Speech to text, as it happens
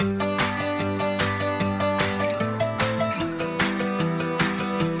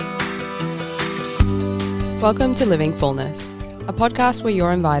Welcome to Living Fullness, a podcast where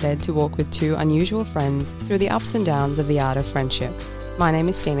you're invited to walk with two unusual friends through the ups and downs of the art of friendship. My name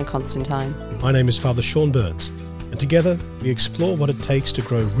is Stina Constantine. My name is Father Sean Burns, and together we explore what it takes to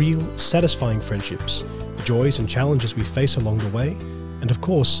grow real, satisfying friendships, the joys and challenges we face along the way, and of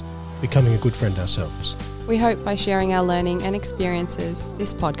course, becoming a good friend ourselves. We hope by sharing our learning and experiences,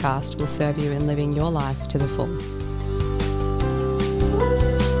 this podcast will serve you in living your life to the full.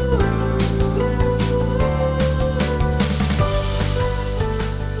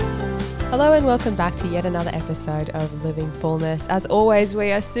 Hello and welcome back to yet another episode of Living Fullness. As always,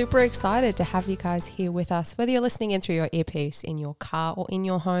 we are super excited to have you guys here with us. Whether you're listening in through your earpiece, in your car or in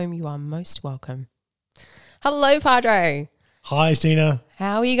your home, you are most welcome. Hello, Padre. Hi, Stina.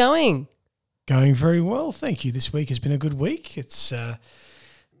 How are you going? Going very well, thank you. This week has been a good week. It's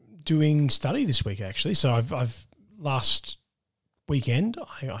doing study this week, actually. So I've last weekend,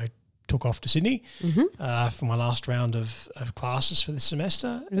 I took off to Sydney for my last round of classes for this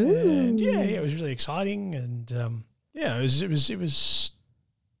semester. Ooh. And yeah, it was really exciting. And it was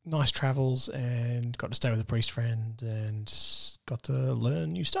nice travels, and got to stay with a priest friend and got to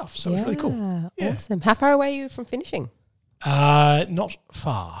learn new stuff. So it was really cool. Yeah. Awesome. How far away are you from finishing? Not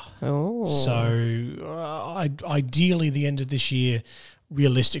far. Oh. So ideally the end of this year.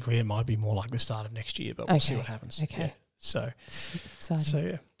 Realistically, it might be more like the start of next year, but we'll see what happens. Okay. Yeah. So exciting. So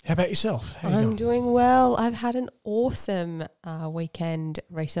yeah. How about yourself? How you I'm going? doing well. I've had an awesome weekend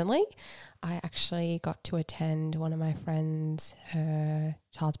recently. I actually got to attend one of my friends, her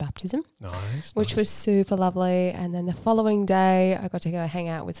child's baptism, which was super lovely. And then the following day, I got to go hang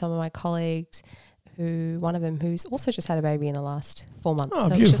out with some of my colleagues, one of them who's also just had a baby in the last 4 months. Oh, so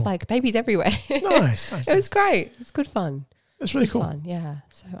beautiful. it's just like babies everywhere. Nice. It was great. It was good fun. That's really cool. Fun, yeah.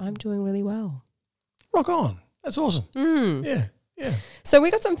 So I'm doing really well. Rock on. That's awesome. Yeah. So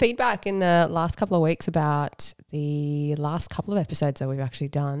we got some feedback in the last couple of weeks about the last couple of episodes that we've actually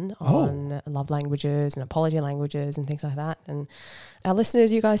done on love languages and apology languages and things like that. And our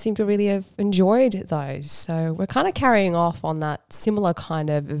listeners, you guys seem to really have enjoyed those. So we're kind of carrying off on that similar kind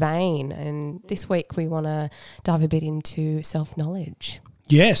of vein. And this week we want to dive a bit into self-knowledge.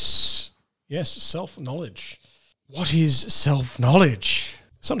 Yes, self-knowledge. What is self-knowledge?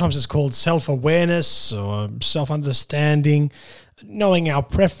 Sometimes it's called self-awareness or self-understanding, knowing our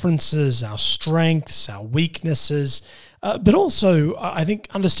preferences, our strengths, our weaknesses, but also I think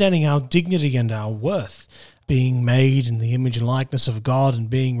understanding our dignity and our worth, being made in the image and likeness of God and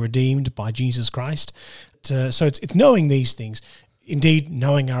being redeemed by Jesus Christ. So it's knowing these things. Indeed,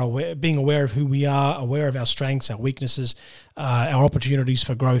 being aware of who we are, aware of our strengths, our weaknesses, our opportunities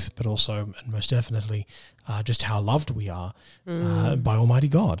for growth, but also, and most definitely, just how loved we are by Almighty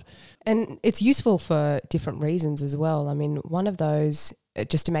God. And it's useful for different reasons as well. I mean, one of those,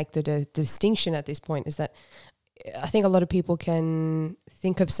 just to make the distinction at this point, is that I think a lot of people can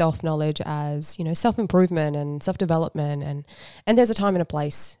think of self-knowledge as, self-improvement and self-development, and there's a time and a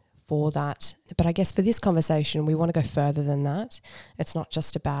place for that. But I guess for this conversation, we want to go further than that. It's not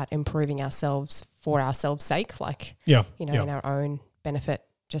just about improving ourselves for ourselves' sake, in our own benefit,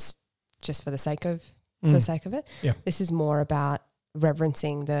 just for the sake of it. Yeah. This is more about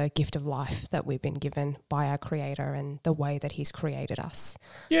reverencing the gift of life that we've been given by our Creator and the way that He's created us.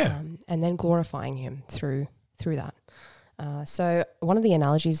 Yeah. And then glorifying Him through that. So one of the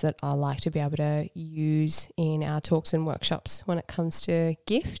analogies that I like to be able to use in our talks and workshops when it comes to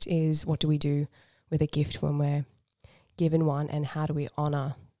gift is, what do we do with a gift when we're given one, and how do we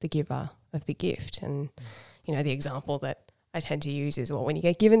honour the giver of the gift? And, the example that I tend to use is, well, when you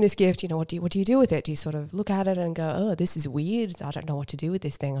get given this gift, what do you do with it? Do you sort of look at it and go, oh, this is weird, I don't know what to do with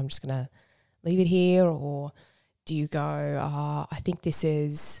this thing, I'm just going to leave it here? Or do you go, I think this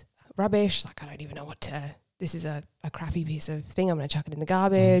is rubbish, I don't even know this is a crappy piece of thing, I'm going to chuck it in the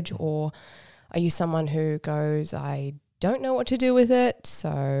garbage? Or are you someone who goes, I don't know what to do with it,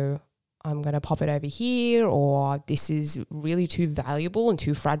 so I'm going to pop it over here, or this is really too valuable and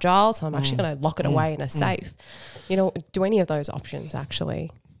too fragile, so I'm actually going to lock it away in a safe? Do any of those options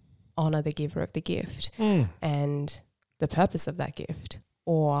actually honour the giver of the gift and the purpose of that gift?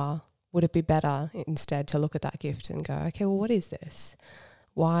 Or would it be better instead to look at that gift and go, okay, well, what is this?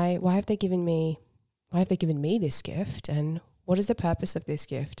 Why have they given me this gift, and what is the purpose of this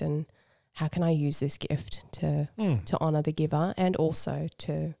gift, and how can I use this gift to honour the giver and also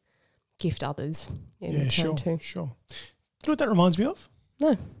to gift others in return too? Sure. Do you know what that reminds me of?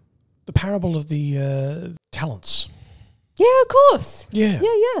 No. The parable of the talents. Yeah, of course. Yeah.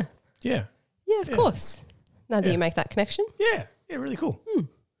 Yeah, of course. Now that you make that connection. Yeah, really cool.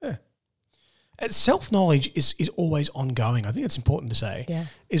 Yeah. self-knowledge is always ongoing. I think it's important to say. Yeah.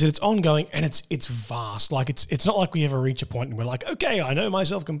 Is that it's ongoing and it's vast. Like it's not like we ever reach a point and we're like, okay, I know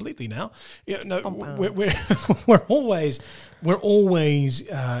myself completely now. We're always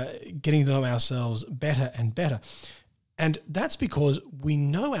getting to know ourselves better and better. And that's because we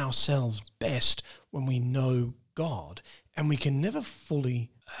know ourselves best when we know God, and we can never fully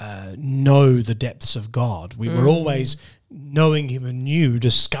know the depths of God. We're always knowing him anew,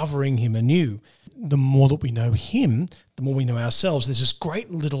 discovering him anew. The more that we know him, the more we know ourselves. There's this great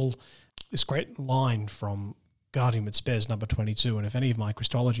line from Guardian with Spes, number 22. And if any of my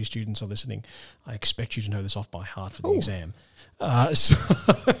Christology students are listening, I expect you to know this off by heart for the exam.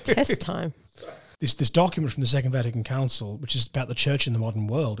 Test time. This document from the Second Vatican Council, which is about the church in the modern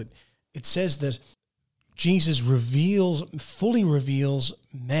world, it says that Jesus fully reveals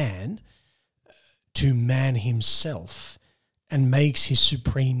man to man himself and makes his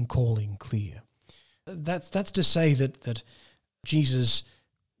supreme calling clear. That's to say that Jesus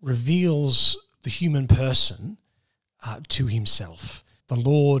reveals the human person to himself. The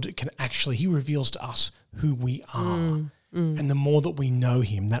Lord he reveals to us who we are. And the more that we know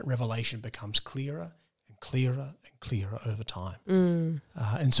him, that revelation becomes clearer and clearer and clearer over time.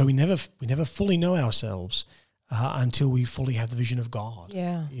 And so we never fully know ourselves until we fully have the vision of God.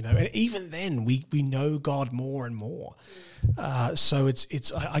 Yeah. And even then we know God more and more. So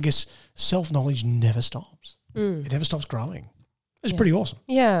it's I guess self-knowledge never stops. It never stops growing. It's pretty awesome.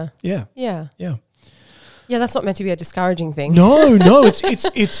 Yeah. Yeah. Yeah. Yeah. Yeah, that's not meant to be a discouraging thing. No,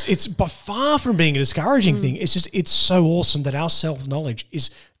 it's by far from being a discouraging thing. It's so awesome that our self-knowledge is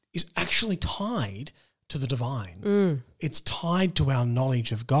actually tied to the divine. It's tied to our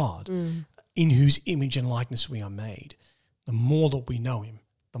knowledge of God, in whose image and likeness we are made. The more that we know him,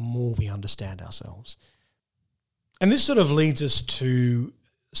 the more we understand ourselves. And this sort of leads us to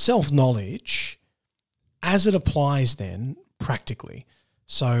self-knowledge as it applies then practically.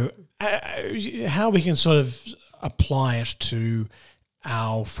 So how we can sort of apply it to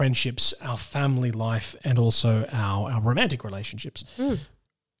our friendships, our family life, and also our romantic relationships.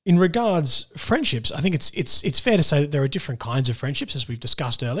 In regards friendships, I think it's fair to say that there are different kinds of friendships, as we've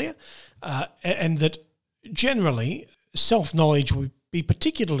discussed earlier, and that generally self-knowledge would be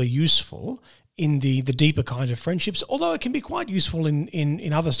particularly useful in the deeper kind of friendships, although it can be quite useful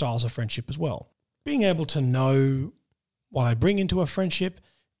in other styles of friendship as well. Being able to know what I bring into a friendship,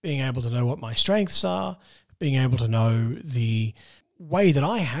 being able to know what my strengths are, being able to know the way that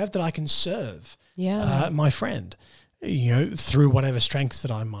I have that I can serve my friend, through whatever strengths that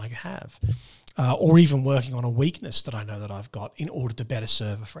I might have, or even working on a weakness that I know that I've got in order to better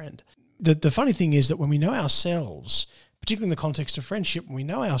serve a friend. The funny thing is that when we know ourselves, particularly in the context of friendship, when we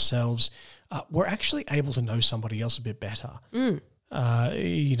know ourselves, we're actually able to know somebody else a bit better. When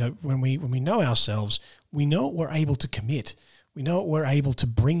we know ourselves, we know what we're able to commit. We know what we're able to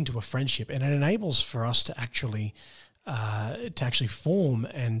bring to a friendship, and it enables for us to actually form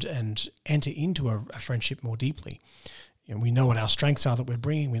and enter into a friendship more deeply. We know what our strengths are that we're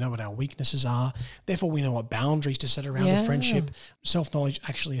bringing. We know what our weaknesses are. Therefore, we know what boundaries to set around a friendship. Self-knowledge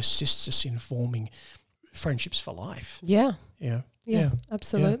actually assists us in forming friendships for life. Yeah. Yeah,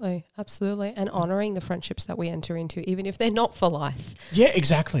 absolutely. Absolutely. And honouring the friendships that we enter into, even if they're not for life. Yeah,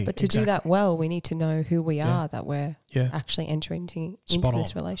 exactly. But to do that well, we need to know who we are, that we're actually entering into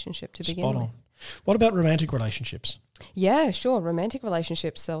this relationship to begin with. What about romantic relationships? Yeah, sure. Romantic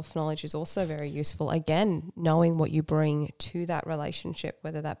relationships, self-knowledge is also very useful. Again, knowing what you bring to that relationship,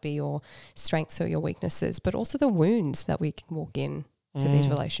 whether that be your strengths or your weaknesses, but also the wounds that we can walk in to these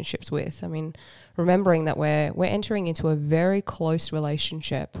relationships with. I mean, remembering that we're entering into a very close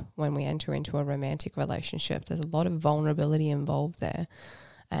relationship when we enter into a romantic relationship. There's a lot of vulnerability involved there,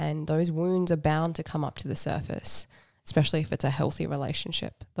 and those wounds are bound to come up to the surface, especially if it's a healthy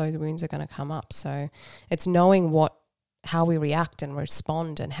relationship. Those wounds are going to come up. So it's knowing how we react and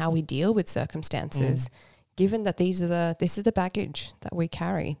respond and how we deal with circumstances, given that this is the baggage that we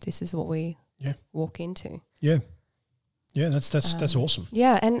carry. This is what we walk into. Yeah. Yeah, that's awesome.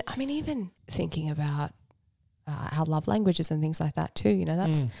 Yeah, and I mean, even thinking about our love languages and things like that too,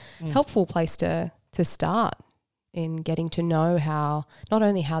 that's a helpful place to start in getting to know not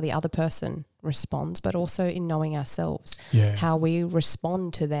only how the other person responds, but also in knowing ourselves, how we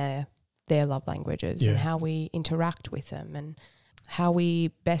respond to their love languages and how we interact with them and how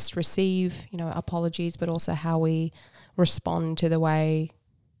we best receive, apologies, but also how we respond to the way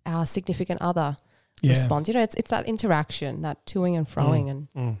our significant other responds. It's that interaction, that toing and froing,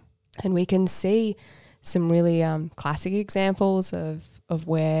 and we can see some really classic examples of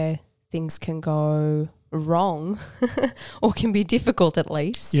where things can go wrong or can be difficult at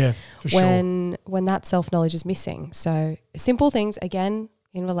least Yeah, for sure. when that self-knowledge is missing. So simple things, again,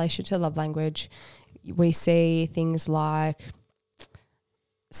 in relation to love language, we see things like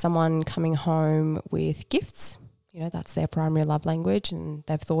someone coming home with gifts. You know, that's their primary love language and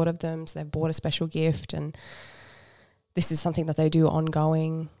they've thought of them, so they've bought a special gift and this is something that they do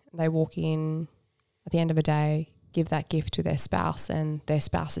ongoing. They walk in at the end of a day, give that gift to their spouse and their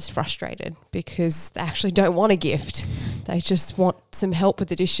spouse is frustrated because they actually don't want a gift. They just want some help with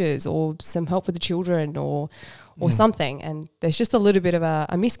the dishes or some help with the children or something. And there's just a little bit of a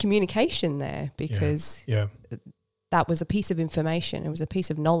miscommunication there because that was a piece of information. It was a piece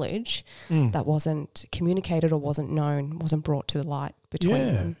of knowledge that wasn't communicated or wasn't known, wasn't brought to the light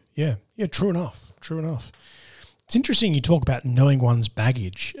between them. Yeah, true enough. It's interesting you talk about knowing one's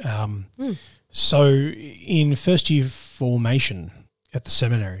baggage. So in first year formation at the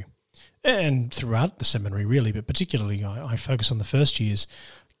seminary and throughout the seminary really, but particularly I focus on the first years,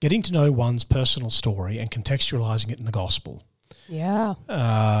 getting to know one's personal story and contextualizing it in the gospel. Yeah.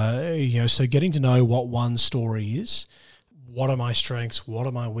 So getting to know what one's story is, what are my strengths, what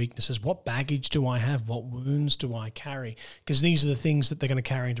are my weaknesses, what baggage do I have, what wounds do I carry? Because these are the things that they're going to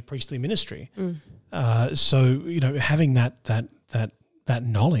carry into priestly ministry. So having that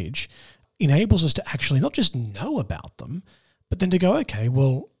knowledge enables us to actually not just know about them, but then to go, okay,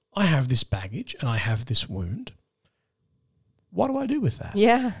 well, I have this baggage and I have this wound. What do I do with that?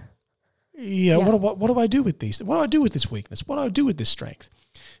 Yeah. What do I do with these? What do I do with this weakness? What do I do with this strength?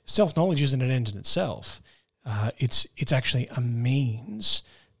 Self-knowledge isn't an end in itself. It's actually a means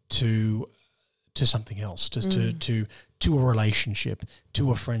to something else, to a relationship,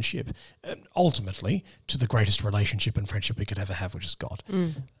 to a friendship, and ultimately to the greatest relationship and friendship we could ever have, which is God.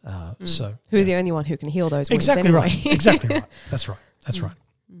 So, who's the only one who can heal those wounds? Exactly anyway. right. Exactly right. That's right.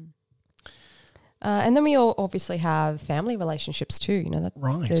 And then we all obviously have family relationships too. You know, that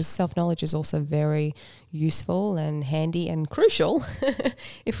Right. there's self-knowledge is also very useful and handy and crucial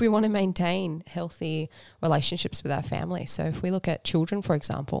if we want to maintain healthy relationships with our family. So if we look at children, for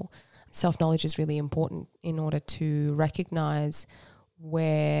example, self-knowledge is really important in order to recognize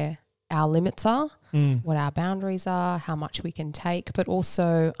where our limits are, what our boundaries are, how much we can take, but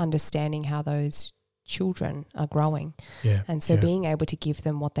also understanding how those children are growing. Yeah. And so being able to give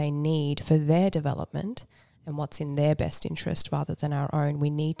them what they need for their development and what's in their best interest rather than our own, we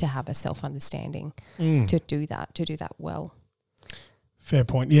need to have a self-understanding to do that well. Fair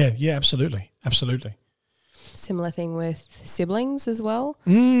point. Yeah, absolutely. Similar thing with siblings as well,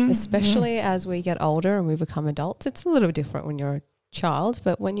 especially as we get older and we become adults. It's a little different when you're a child,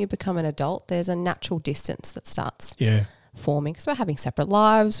 but when you become an adult, there's a natural distance that starts forming because we're having separate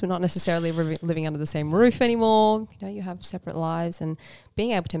lives. We're not necessarily living under the same roof anymore. You know, you have separate lives, and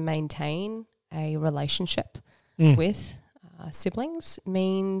being able to maintain a relationship with siblings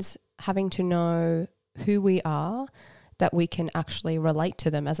means having to know who we are, that we can actually relate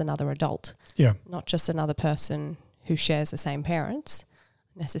to them as another adult. Yeah. Not just another person who shares the same parents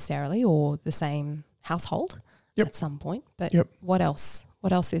necessarily or the same household at some point. But what else?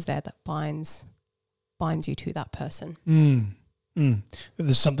 What else is there that binds you to that person?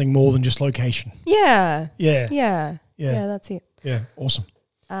 There's something more than just location. Yeah, Yeah. that's it. Yeah. Awesome.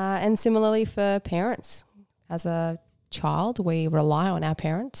 And similarly for parents, as a child, we rely on our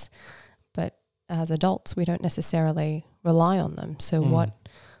parents, but as adults, we don't necessarily rely on them. So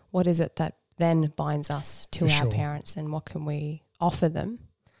what is it that then binds us to our parents, and what can we offer them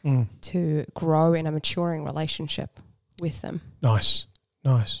to grow in a maturing relationship with them? Nice.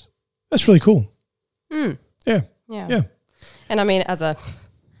 That's really cool. Yeah. And I mean, as a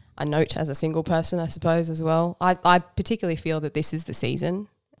note, as a single person, I suppose as well, I particularly feel that this is the season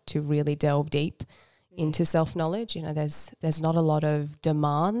to really delve deep into self-knowledge. You know, there's not a lot of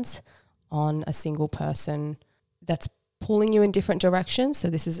demands on a single person that's pulling you in different directions. So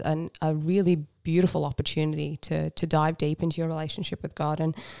this is a really beautiful opportunity to dive deep into your relationship with God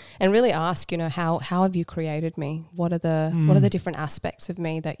and really ask, you know, how have you created me? What are the different aspects of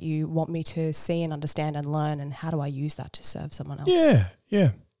me that you want me to see and understand and learn, and how do I use that to serve someone else?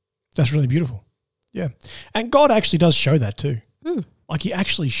 Yeah. That's really beautiful. Yeah. And God actually does show that too. Like he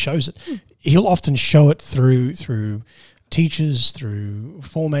actually shows it. He'll often show it through teachers, through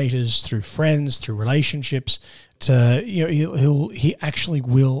formators, through friends, through relationships. He actually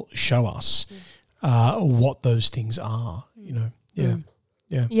will show us what those things are. You know,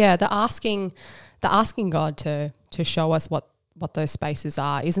 Yeah. The asking God to show us what those spaces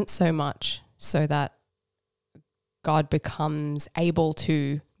are isn't so much so that God becomes able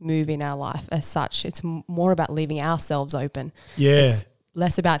to move in our life as such. It's more about leaving ourselves open. Yeah.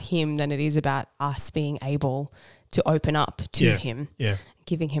 less about him than it is about us being able to open up to him,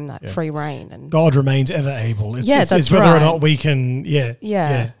 giving him that free reign. And God remains ever able. It's that's whether right. or not we can,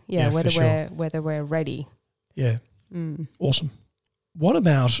 whether we're ready. Yeah. Awesome. What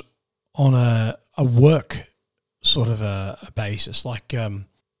about on a work sort of a basis? Like,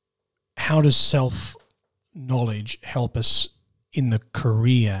 how does self-knowledge help us in the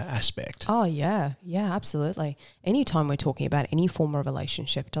career aspect? Oh, yeah, absolutely. Anytime we're talking about any form of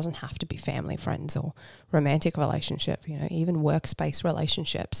relationship, it doesn't have to be family, friends, or romantic relationship, even workspace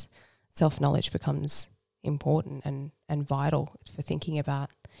relationships, self-knowledge becomes important and vital for thinking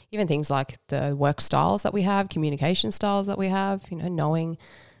about even things like the work styles that we have, communication styles that we have, knowing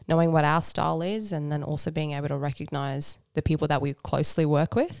what our style is, and then also being able to recognize the people that we closely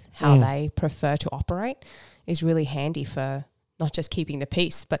work with, how they prefer to operate, is really handy for not just keeping the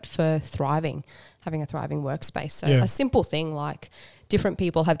peace, but for thriving, having a thriving workspace. So a simple thing like different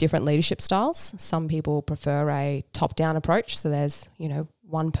people have different leadership styles. Some people prefer a top-down approach. So there's,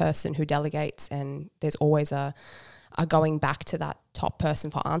 one person who delegates, and there's always a going back to that top person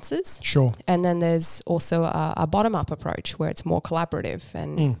for answers. Sure. And then there's also a bottom-up approach where it's more collaborative,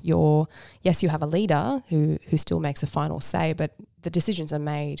 and you have a leader who still makes a final say, but the decisions are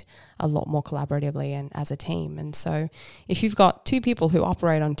made a lot more collaboratively and as a team. And so if you've got two people who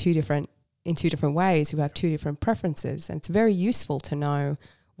operate in two different ways, who have two different preferences, and it's very useful to know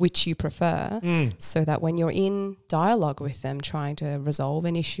which you prefer, so that when you're in dialogue with them trying to resolve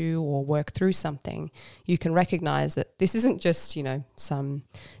an issue or work through something, you can recognize that this isn't just, some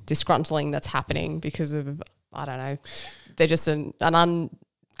disgruntling that's happening because of, I don't know, they're just an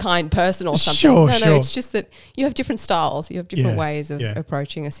unkind person or something. No, it's just that you have different styles, you have different ways of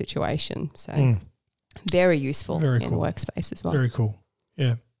approaching a situation. So very useful in workspace as well. Very cool.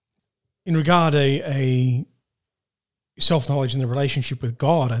 Yeah. In regard a self-knowledge in the relationship with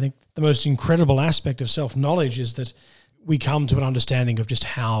God, I think the most incredible aspect of self-knowledge is that we come to an understanding of just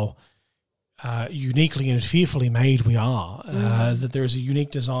how uniquely and fearfully made we are, that there is a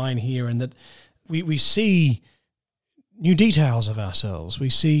unique design here, and that we see new details of ourselves. We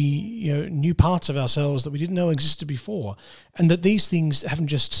see new parts of ourselves that we didn't know existed before, and that these things haven't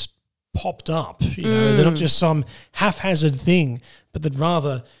just popped up. They're not just some haphazard thing, but that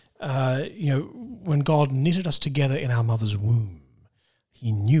rather when God knitted us together in our mother's womb,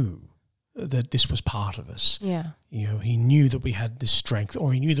 he knew that this was part of us. Yeah. He knew that we had this strength,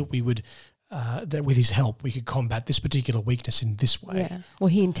 or he knew that we would, that with his help, we could combat this particular weakness in this way. Yeah. Well,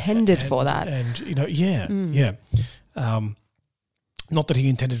 he intended for that. And, not that he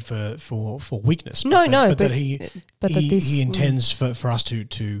intended for weakness. But that he intends for us to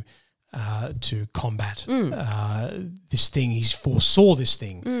combat this thing. He foresaw this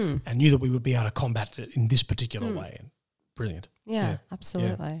thing and knew that we would be able to combat it in this particular way. Brilliant. Yeah,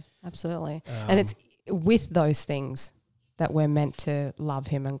 absolutely. Absolutely. And it's with those things that we're meant to love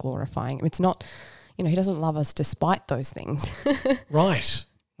him and glorifying him. It's not, he doesn't love us despite those things. Right.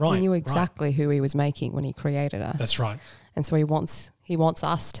 He knew exactly who he was making when he created us. That's right. And so he wants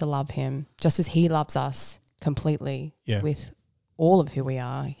us to love him just as he loves us completely with all of who we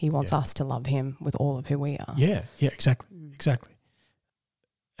are. He wants us to love him with all of who we are. Yeah, exactly.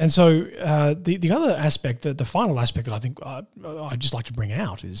 And so the other aspect, the final aspect that I think I'd just like to bring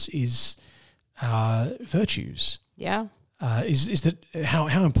out is virtues. Yeah. Is that how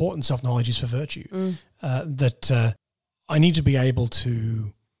important self-knowledge is for virtue. That I need to be able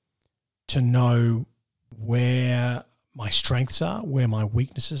to know where my strengths are, where my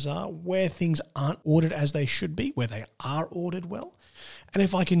weaknesses are, where things aren't ordered as they should be, where they are ordered well. And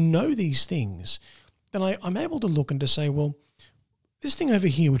if I can know these things, then I'm able to look and to say, well, this thing over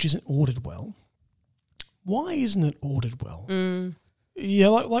here which isn't ordered well, why isn't it ordered well? Yeah,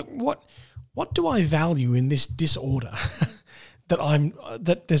 like what do I value in this disorder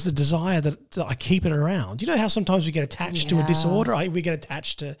that there's the desire that I keep it around? You know how sometimes we get attached to a disorder? We get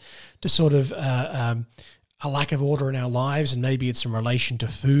attached to sort of a lack of order in our lives, and maybe it's in relation to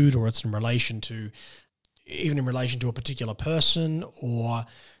food, or it's in relation to a particular person, or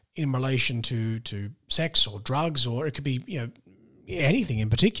in relation to sex or drugs, or it could be anything in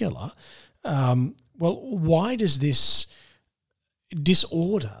particular. Well, why does this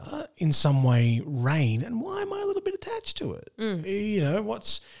disorder in some way reign, and why am I a little bit attached to it?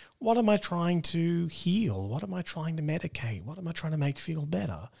 What am I trying to heal? What am I trying to medicate? What am I trying to make feel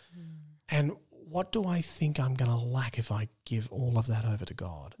better? And what do I think I'm going to lack if I give all of that over to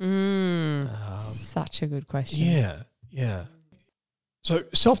God? Such a good question. Yeah. So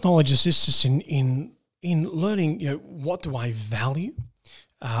self-knowledge assists us in learning, what do I value?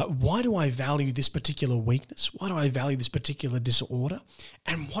 Why do I value this particular weakness? Why do I value this particular disorder?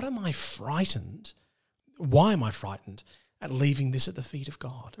 And what am I frightened? Why am I frightened at leaving this at the feet of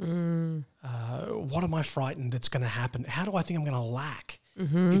God? What am I frightened that's going to happen? How do I think I'm going to lack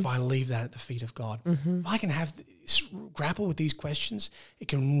if I leave that at the feet of God? If I can grapple with these questions, it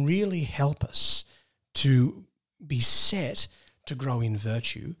can really help us to be set to grow in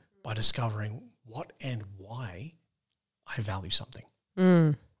virtue by discovering what and why I value something.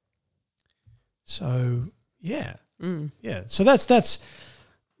 So yeah. So that's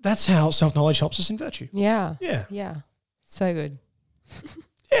how self-knowledge helps us in virtue. Yeah. Yeah. Yeah. So good.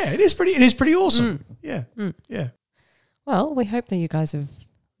 Yeah, it is pretty awesome. Yeah. Yeah. Well, we hope that you guys have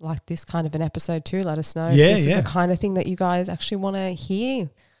liked this kind of an episode too. Let us know Yeah, if this is yeah. the kind of thing that you guys actually want to hear.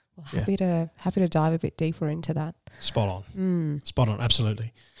 Well, happy to dive a bit deeper into that. Spot on. Spot on,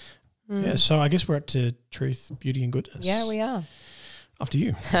 absolutely. Yeah, so I guess we're up to truth, beauty and goodness. Yeah, we are. After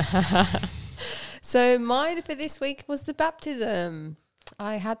you. So mine for this week was the baptism.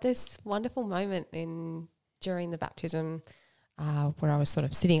 I had this wonderful moment during the baptism where I was sort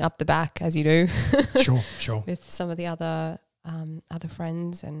of sitting up the back, as you do. Sure. With some of the other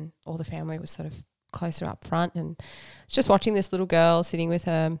friends, and all the family was sort of closer up front, and just watching this little girl sitting with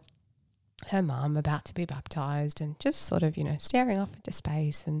her mum about to be baptized, and just sort of, staring off into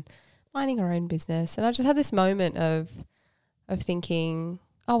space and minding her own business. And I just had this moment of thinking,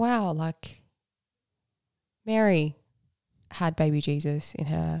 oh wow, like Mary had baby Jesus in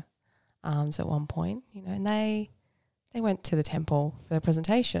her arms at one point, and they went to the temple for the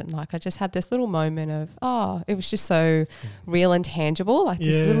presentation. Like, I just had this little moment of, it was just so real and tangible, like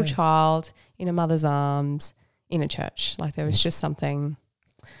this little child in a mother's arms in a church. Like, there was just something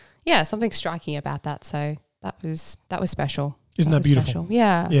striking about that. So that was special. Isn't that beautiful? Special.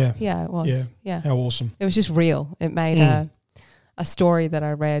 Yeah. Yeah, it was. Yeah. How awesome. It was just real. It made a story that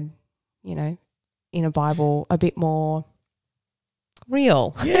I read, in a Bible a bit more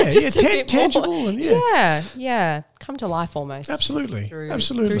real. Yeah, just a bit tangible more, and come to life almost. Absolutely.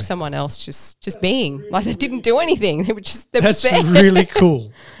 Through someone else just being. Like, they didn't do anything. They were just there. That's really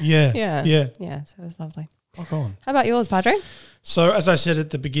cool. Yeah. Yeah. So it was lovely. Rock on. How about yours, Padre? So as I said at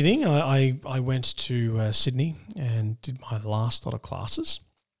the beginning, I went to Sydney and did my last lot of classes.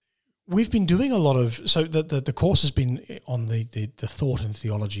 We've been doing a lot of, so the course has been on the thought and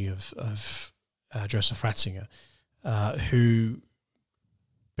theology of Joseph Ratzinger, who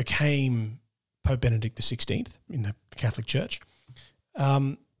became Pope Benedict XVI in the Catholic Church.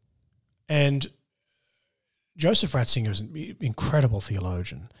 And Joseph Ratzinger was an incredible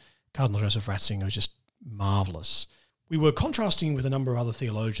theologian. Cardinal Joseph Ratzinger was just marvellous. We were contrasting with a number of other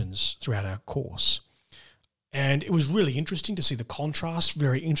theologians throughout our course, and it was really interesting to see the contrast,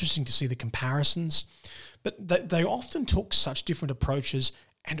 very interesting to see the comparisons, but they often took such different approaches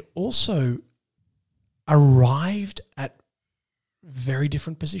and also arrived at very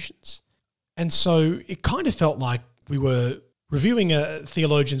different positions. And so it kind of felt like we were reviewing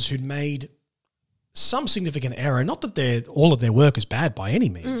theologians who'd made some significant error, not that all of their work is bad by any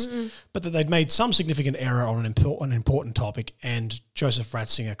means, but that they'd made some significant error on an important topic, and Joseph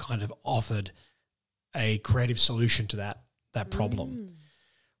Ratzinger kind of offered a creative solution to that problem.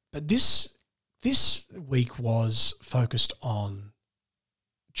 But this week was focused on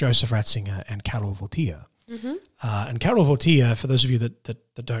Joseph Ratzinger and Karol Wojtyła. And Karol Wojtyła, for those of you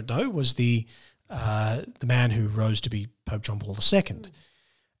that don't know, was the man who rose to be Pope John Paul II.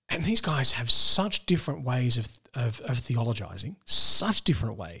 And these guys have such different ways of theologizing, such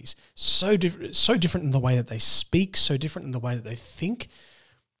different ways, so different in the way that they speak, so different in the way that they think,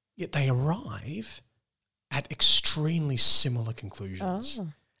 yet they arrive at extremely similar conclusions.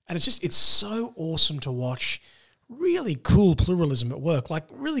 And it's so awesome to watch really cool pluralism at work, like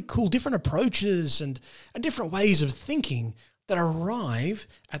really cool different approaches and different ways of thinking that arrive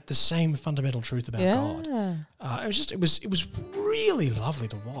at the same fundamental truth about God. It was really lovely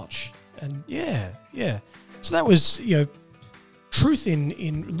to watch. And so that was, truth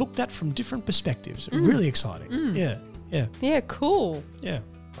in looked at from different perspectives. Really exciting. Yeah, cool. Yeah.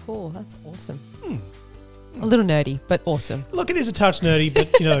 Cool, that's awesome. A little nerdy, but awesome. Look, it is a touch nerdy, but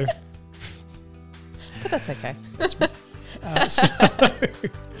But that's okay.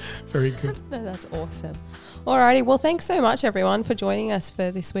 Very good. No, that's awesome. Alrighty, well, thanks so much, everyone, for joining us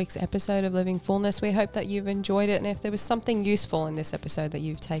for this week's episode of Living Fullness. We hope that you've enjoyed it, and if there was something useful in this episode that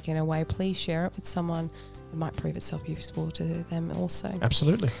you've taken away, please share it with someone it might prove itself useful to them also.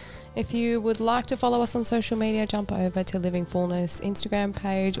 Absolutely. If you would like to follow us on social media, jump over to Living Fullness Instagram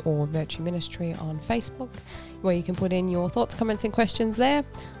page or Virtue Ministry on Facebook, where you can put in your thoughts, comments and questions there.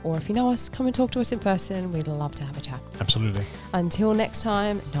 Or if you know us, come and talk to us in person. We'd love to have a chat. Absolutely. Until next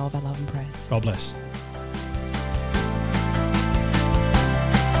time, know of our love and prayers. God bless.